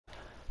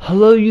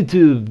Hello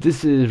YouTube,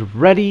 this is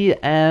Reddy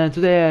and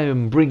today I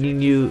am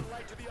bringing you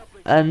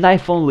a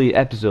knife only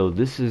episode.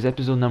 This is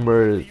episode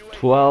number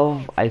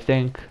 12, I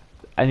think.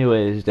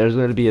 Anyways, there's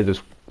gonna be a I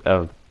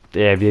don't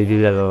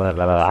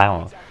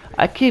know.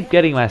 I keep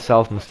getting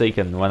myself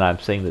mistaken when I'm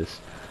saying this.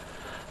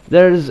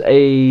 There's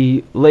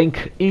a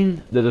link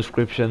in the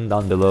description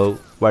down below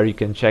where you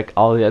can check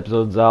all the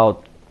episodes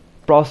out,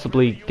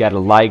 possibly get a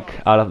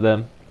like out of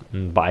them.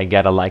 And by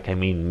get a like I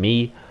mean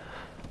me.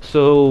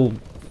 So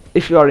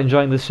if you are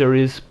enjoying this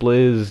series,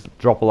 please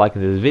drop a like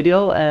in this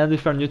video, and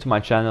if you are new to my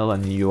channel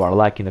and you are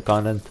liking the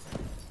content,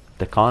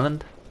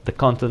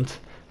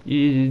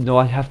 you know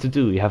what you have to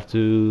do. You have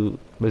to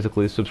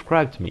basically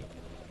subscribe to me.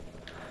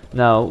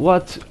 Now,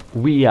 what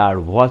we are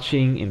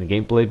watching in the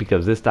gameplay,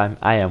 because this time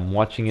I am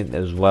watching it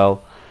as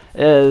well,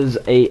 is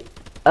a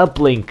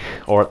uplink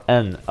or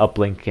an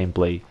uplink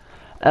gameplay,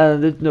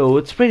 and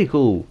it's pretty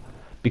cool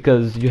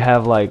because you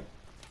have like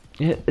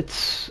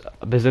it's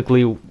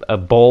basically a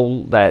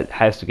ball that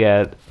has to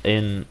get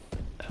in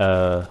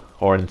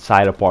or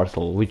inside a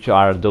portal, which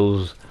are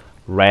those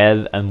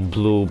red and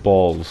blue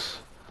balls,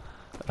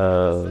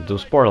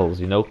 those portals,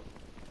 you know.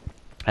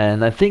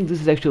 And I think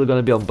this is actually going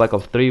to be on Black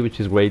Ops 3,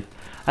 which is great.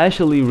 I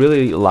actually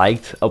really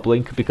liked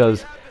Uplink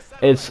because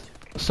it's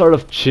sort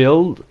of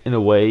chilled in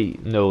a way.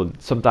 You know,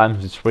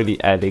 sometimes it's really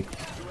addict,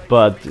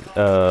 but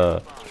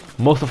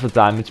most of the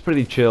time it's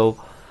pretty chill.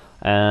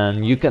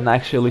 And you can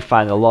actually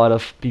find a lot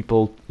of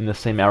people in the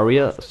same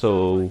area,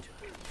 so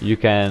you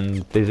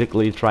can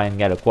basically try and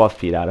get a quad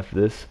feed out of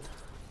this.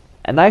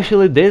 And I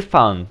actually did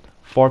found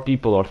 4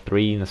 people or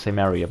 3 in the same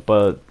area,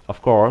 but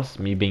of course,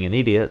 me being an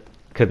idiot,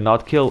 could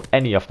not kill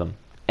any of them.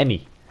 I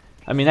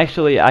mean,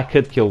 actually I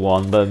could kill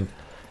one, but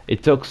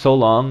it took so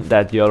long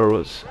that the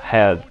others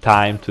had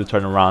time to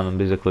turn around and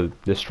basically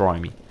destroy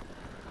me.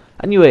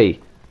 Anyway,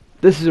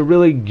 this is a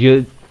really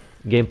good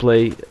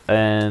gameplay,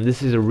 and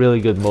this is a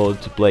really good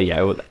mode to play.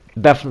 I would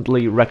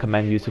definitely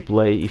recommend you to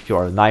play if you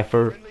are a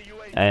knifer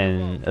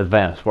and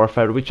Advanced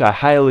Warfare, which I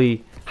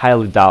highly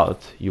doubt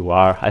you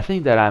are. I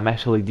think that I'm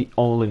actually the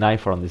only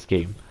knifer on this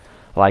game.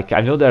 Like,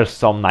 I know there's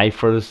some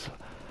knifers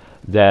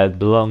that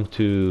belong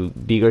to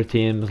bigger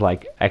teams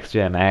like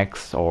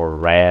XGMX or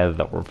Red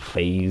or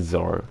FaZe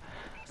or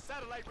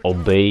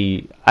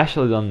Obey. I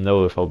actually don't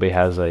know if Obey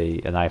has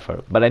a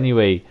knifer, but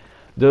anyway,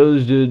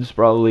 those dudes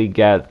probably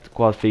get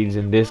quad feeds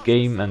in this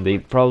game, and they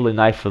probably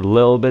knife a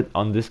little bit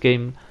on this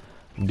game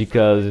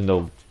because, you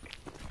know,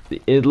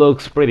 it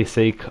looks pretty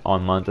sick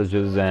on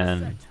montages,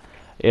 and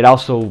it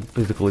also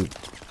basically,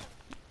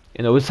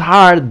 you know, it's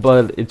hard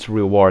but it's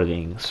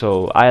rewarding.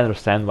 So I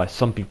understand why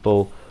some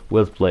people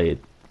will play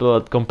it,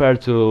 but compared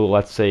to,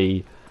 let's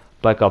say,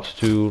 Black Ops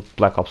 2,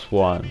 Black Ops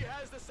 1,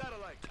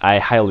 I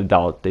highly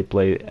doubt they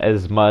play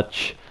as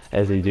much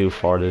as they do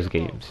for those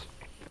games.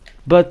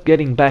 But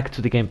getting back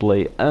to the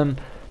gameplay,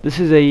 this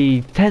is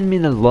a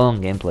 10-minute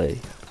long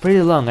gameplay. Pretty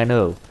long, I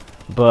know,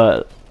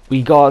 but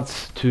we got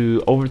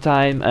to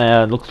overtime,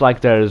 and looks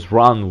like there's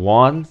round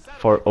 1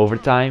 for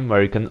overtime,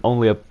 where you can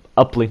only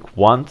uplink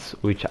once,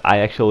 which I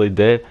actually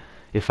did.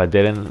 If I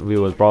didn't, we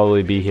would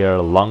probably be here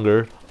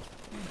longer.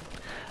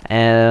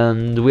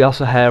 And we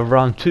also have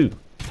round 2.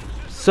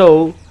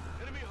 So,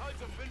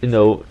 you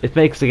know, it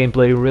makes the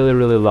gameplay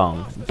really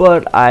long.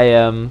 But I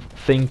am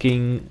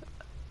thinking,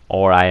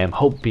 or I am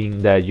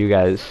hoping, that you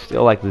guys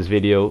still like this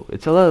video.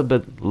 It's a little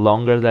bit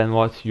longer than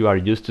what you are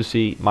used to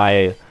see.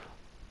 My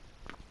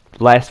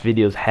last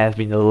videos have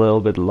been a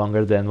little bit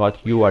longer than what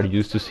you are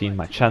used to see in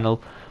my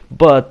channel,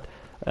 but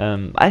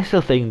I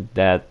still think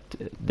that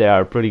they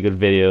are pretty good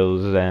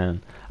videos,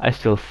 and I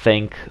still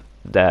think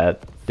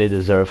that they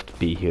deserve to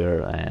be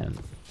here and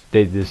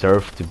they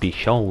deserve to be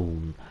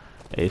shown,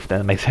 if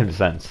that makes any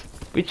sense.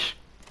 Which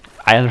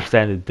I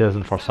understand it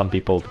doesn't for some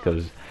people,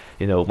 because,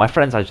 you know, my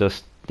friends are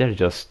they're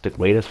just the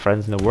greatest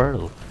friends in the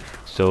world.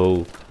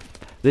 So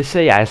they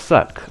say I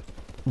suck,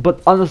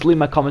 but honestly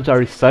my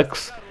commentary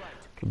sucks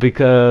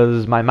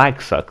because my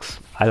mic sucks.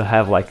 I don't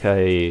have like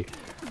a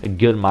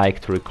good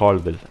mic to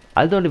record with.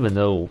 I don't even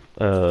know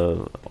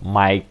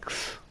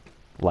mics,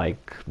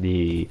 like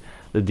the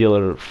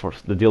dealers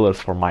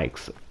for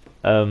mics.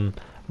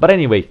 But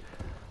anyway,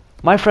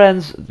 my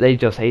friends, they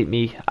just hate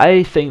me.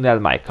 I think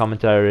that my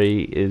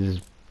commentary is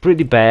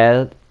pretty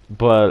bad,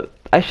 but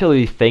I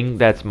actually think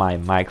that's my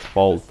mic's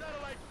fault.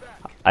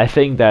 I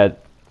think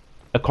that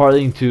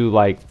according to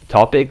like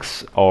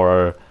topics,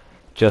 or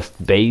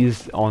just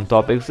based on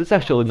topics, it's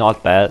actually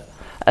not bad.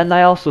 And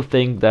I also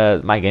think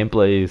that my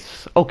gameplay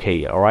is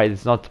okay, alright?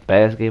 It's not the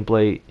best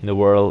gameplay in the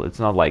world. It's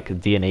not like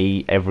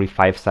DNA every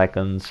 5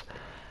 seconds.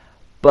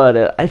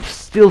 But I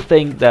still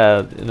think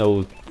that, you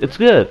know, it's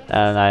good,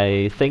 and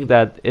I think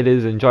that it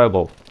is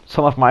enjoyable.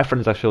 Some of my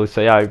friends actually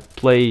say I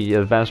play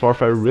Advanced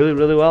Warfare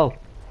really well,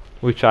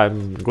 which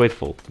I'm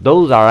grateful.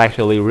 Those are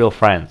actually real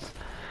friends.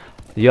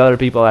 The other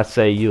people that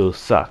say you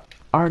suck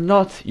are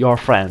not your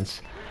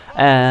friends.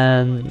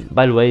 And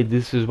by the way,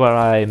 this is where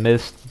I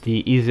missed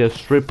the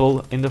easiest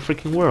triple in the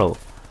freaking world.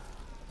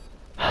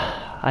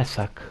 I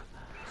suck.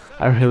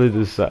 I really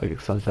do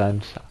suck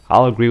sometimes.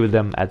 I'll agree with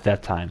them at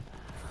that time.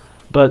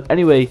 But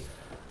anyway,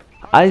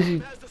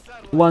 I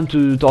want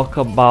to talk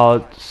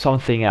about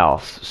something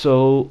else.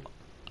 So,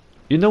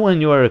 you know,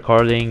 when you are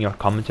recording your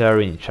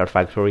commentary in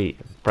SHAREfactory,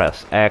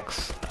 press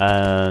X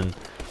and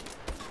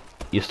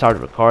you start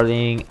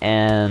recording,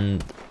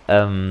 and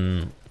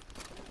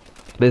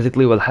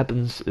basically what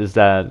happens is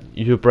that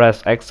you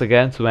press X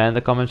again to end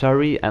the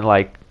commentary, and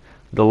like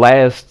the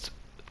last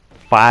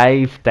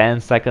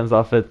 5-10 seconds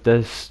of it,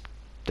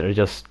 they're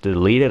just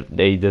deleted,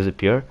 they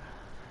disappear.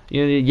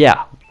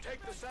 Yeah,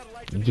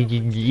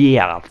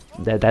 yeah,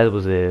 that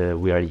was a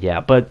weird yeah,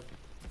 but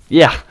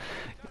yeah,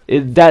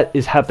 that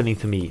is happening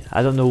to me.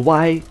 I don't know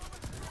why.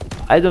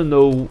 I don't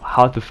know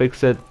how to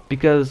fix it,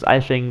 because I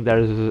think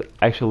there's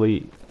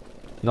actually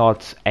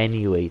not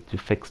any way to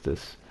fix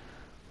this.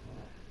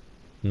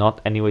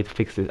 Not any way to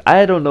fix this.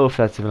 I don't know if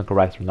that's even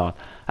correct or not.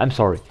 I'm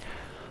sorry.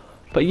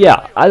 But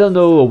yeah, I don't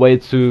know a way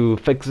to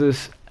fix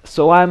this.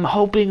 So I'm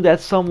hoping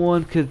that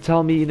someone could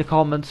tell me in the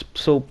comments.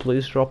 So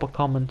please drop a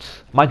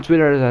comment. My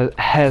Twitter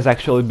has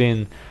actually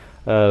been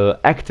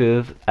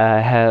active.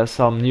 Has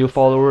some new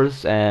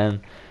followers, and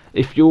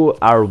if you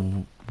are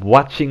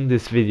watching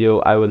this video,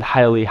 I would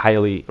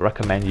highly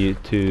recommend you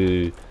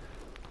to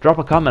drop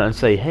a comment and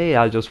say, hey,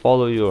 I'll just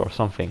follow you or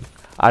something.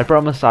 I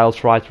promise I'll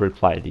try to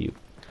reply to you.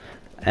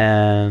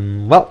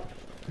 And well,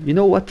 you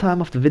know what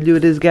time of the video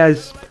it is,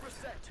 guys?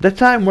 The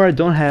time where I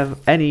don't have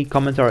any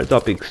commentary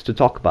topics to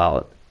talk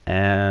about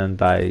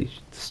and I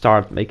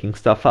start making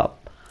stuff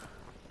up.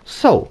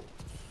 So,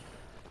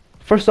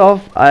 first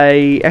off,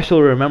 I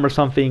actually remember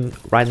something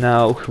right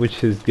now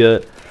which is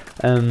good.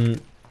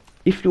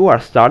 If you are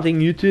starting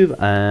YouTube,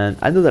 and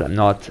I know that I'm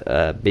not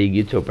a big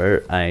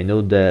YouTuber, I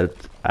know that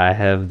I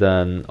have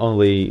done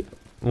only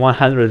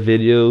 100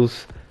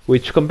 videos,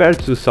 which compared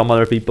to some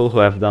other people who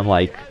have done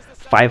like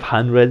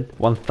 500,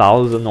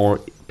 1000, or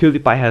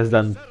PewDiePie has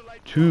done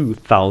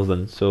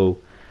 2000, so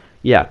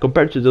yeah,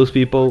 compared to those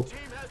people,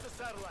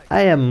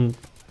 I am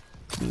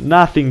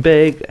nothing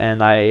big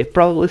and I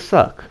probably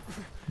suck.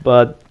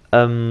 But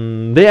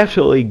they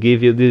actually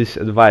give you this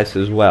advice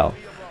as well.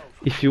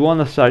 If you want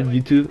to start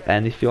YouTube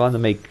and if you want to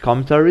make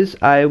commentaries,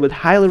 I would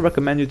highly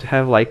recommend you to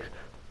have like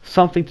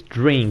something to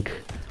drink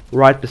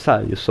right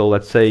beside you. So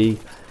let's say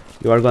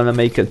you are gonna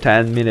make a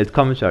 10-minute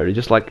commentary,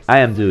 just like I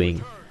am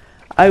doing.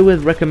 I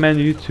would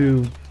recommend you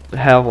to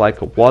have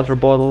like a water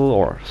bottle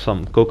or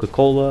some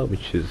Coca-Cola,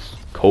 which is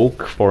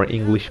Coke for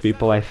English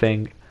people, I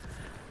think.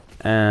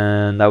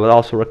 And I would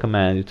also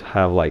recommend you to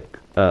have like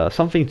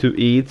something to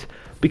eat,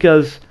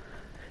 because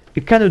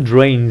it kind of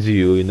drains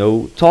you, you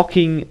know,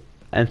 talking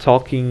and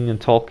talking and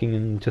talking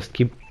and just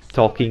keep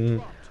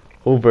talking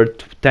over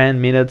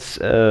 10 minutes,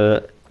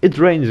 it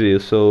drains you,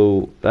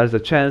 so there's a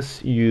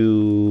chance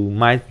you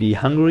might be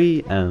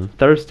hungry and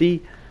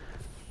thirsty,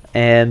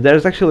 and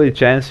there's actually a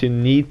chance you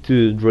need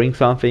to drink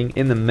something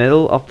in the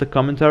middle of the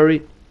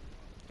commentary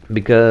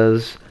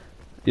because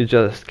you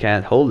just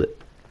can't hold it.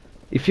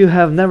 If you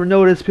have never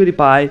noticed,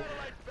 PewDiePie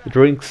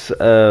drinks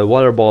a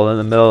water bottle in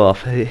the middle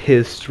of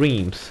his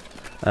streams.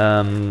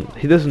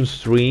 He doesn't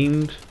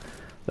stream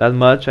that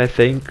much, I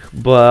think,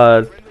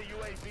 but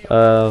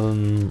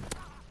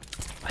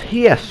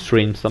he has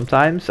streamed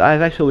sometimes.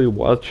 I've actually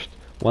watched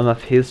one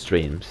of his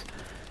streams.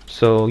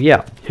 So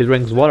yeah, he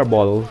drinks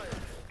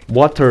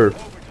water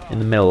in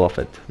the middle of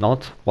it,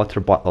 not water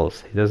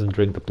bottles. He doesn't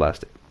drink the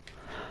plastic.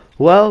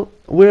 Well,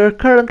 we're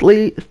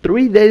currently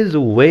 3 days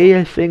away,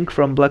 I think,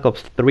 from Black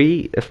Ops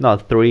 3. If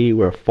not 3,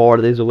 we're 4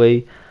 days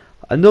away.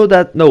 I know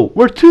that, no,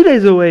 we're 2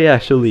 days away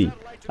actually.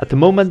 At the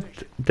moment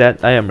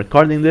that I am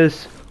recording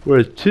this,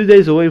 we're 2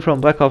 days away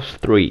from Black Ops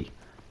 3.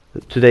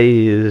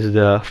 Today is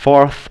the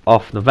 4th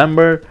of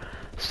November,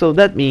 so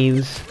that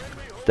means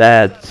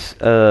that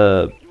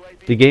the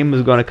game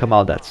is gonna come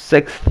out that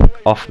 6th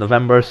of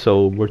November,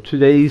 so we're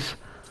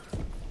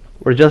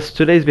just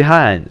 2 days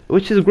behind,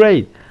 which is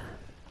great.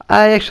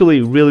 I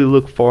actually really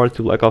look forward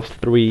to Black Ops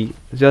 3,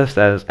 just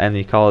as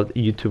any CoD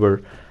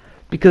YouTuber,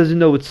 because you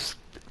know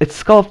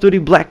it's Call of Duty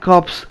Black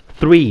Ops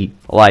 3.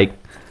 Like,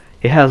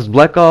 it has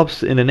Black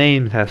Ops in the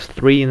name, it has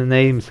 3 in the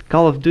name, it's a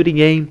Call of Duty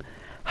game.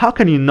 How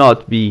can you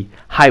not be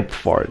hyped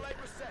for it?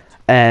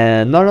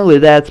 And not only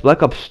that,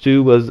 Black Ops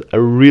 2 was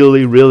a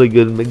really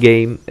good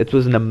game. It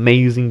was an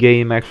amazing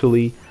game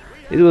actually.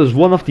 It was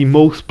one of the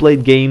most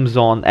played games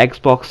on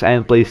Xbox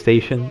and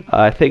PlayStation.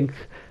 I think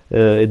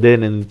it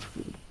didn't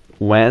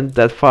went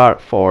that far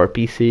for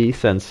PC,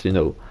 since, you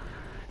know,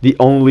 the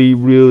only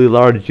really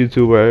large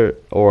YouTuber,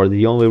 or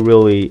the only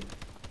really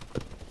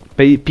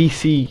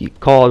PC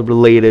COD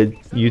related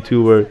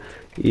YouTuber,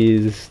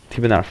 is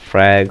TBNR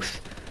Frags.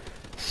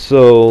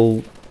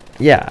 So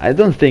yeah, I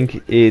don't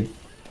think it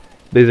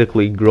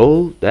basically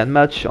grow that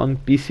much on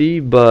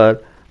PC,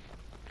 but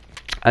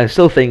I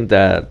still think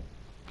that,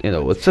 you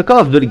know, it's a Call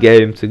of Duty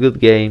game, it's a good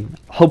game.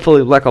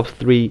 Hopefully Black Ops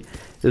 3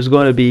 is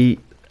going to be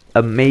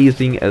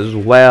amazing as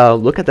well.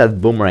 Look at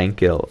that boomerang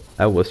kill,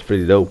 that was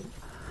pretty dope.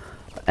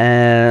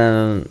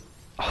 And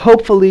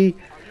hopefully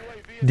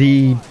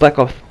the Black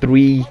Ops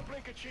 3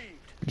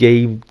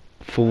 game,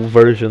 full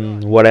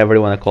version, whatever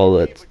you want to call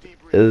it,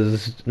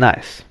 is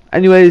nice.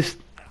 Anyways,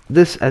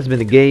 this has been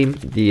the game,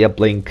 the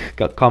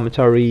uplink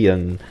commentary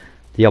and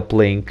the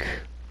uplink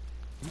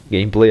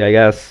gameplay, I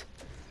guess.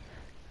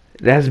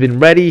 It has been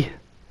Reddy.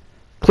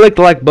 Click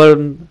the like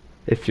button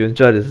if you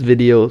enjoyed this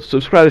video,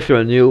 subscribe if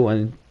you're new,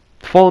 and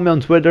follow me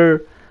on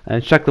Twitter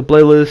and check the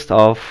playlist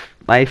of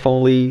Knife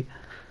Only.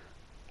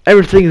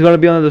 Everything is gonna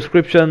be on the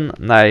description,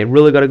 and I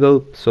really gotta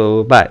go,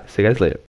 so bye, see you guys later.